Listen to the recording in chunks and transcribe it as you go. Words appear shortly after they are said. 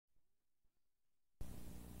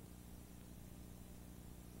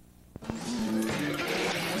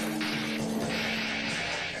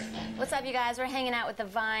up, you guys? We're hanging out with the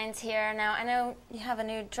Vines here. Now, I know you have a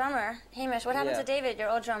new drummer. Hamish, what happened to David,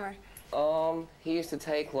 your old drummer? He used to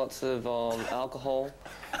take lots of alcohol.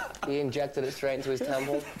 He injected it straight into his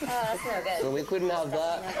temple. Oh, that's no good. So we couldn't have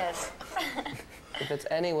that. No good. If it's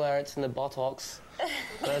anywhere, it's in the buttocks.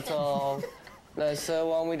 But, no,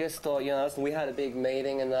 so we just thought, you know, so we had a big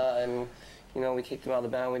meeting and that, and, you know, we kicked him out of the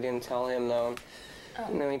band. We didn't tell him, no.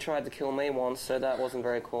 You know, he tried to kill me once, so that wasn't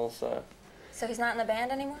very cool, so. So he's not in the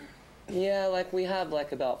band anymore? Yeah, like, we have,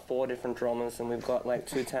 like, about 4 different drummers, and we've got, like,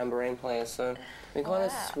 2 tambourine players, so we kind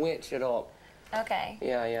of switch it up. Okay.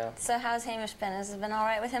 Yeah, yeah. So how's Hamish been? Has it been all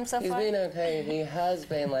right with him so far? He's been okay. He has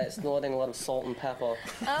been, like, snorting a lot of salt and pepper.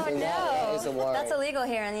 Oh, so no. That is a worry. That's illegal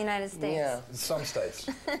here in the United States. Yeah. In some states.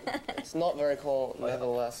 It's not very cool,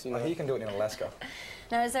 nevertheless, you know. He can do it in Alaska.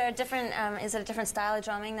 Now, is there a different, is it a different style of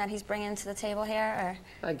drumming that he's bringing to the table here,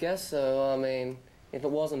 or? I guess so. I mean, if it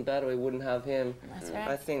wasn't better, we wouldn't have him. That's right.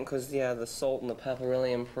 I think because, yeah, the salt and the pepper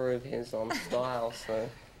really improve his style, so.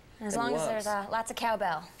 As long as there's lots of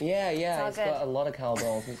cowbell. Yeah, yeah, it's he's got a lot of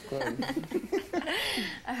cowbells. It's good.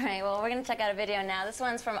 All right, well, we're going to check out a video now. This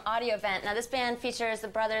one's from Audio Vent. Now, this band features the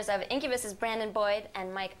brothers of Incubus's Brandon Boyd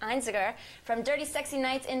and Mike Einziger. From Dirty Sexy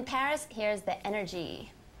Nights in Paris, here's The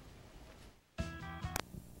Energy.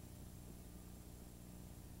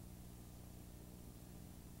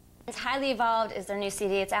 It's Highly Evolved is their new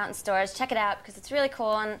CD. It's out in stores. Check it out because it's really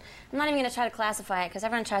cool. And I'm not even going to try to classify it because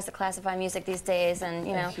everyone tries to classify music these days. And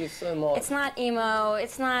you know, Thank you so much. It's not emo.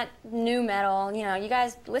 It's not new metal. You know, you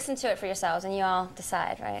guys listen to it for yourselves and you all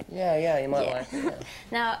decide, right? Yeah, yeah, you might like it. Yeah.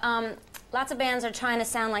 Now, lots of bands are trying to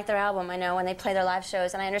sound like their album. I know when they play their live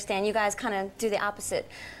shows, and I understand you guys kind of do the opposite.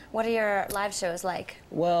 What are your live shows like?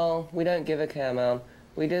 Well, we don't give a care, man.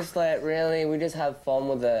 We just we just have fun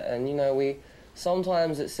with it, and you know,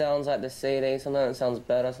 sometimes it sounds like the CD, sometimes it sounds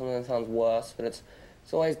better, sometimes it sounds worse, but it's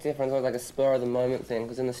always different. It's always like a spur-of-the-moment thing,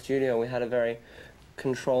 because in the studio we had a very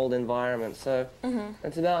controlled environment, so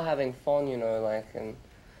it's about having fun, you know, like, and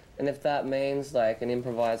if that means, like, an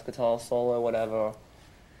improvised guitar solo or whatever,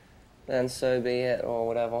 then so be it, or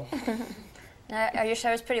whatever. Are your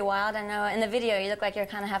shows pretty wild? I know in the video you look like you're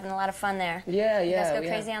kind of having a lot of fun there. Yeah, yeah. You guys go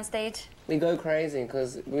crazy on stage? We go crazy,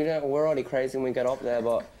 because we're already crazy when we get up there,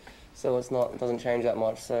 but so it doesn't change that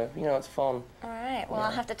much, so, you know, it's fun. All right, well, I'll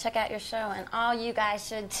have to check out your show, and all you guys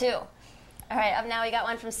should too. All right, up now we got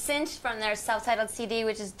one from Cinch from their self-titled CD,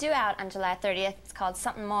 which is due out on July 30th. It's called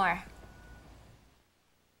Something More.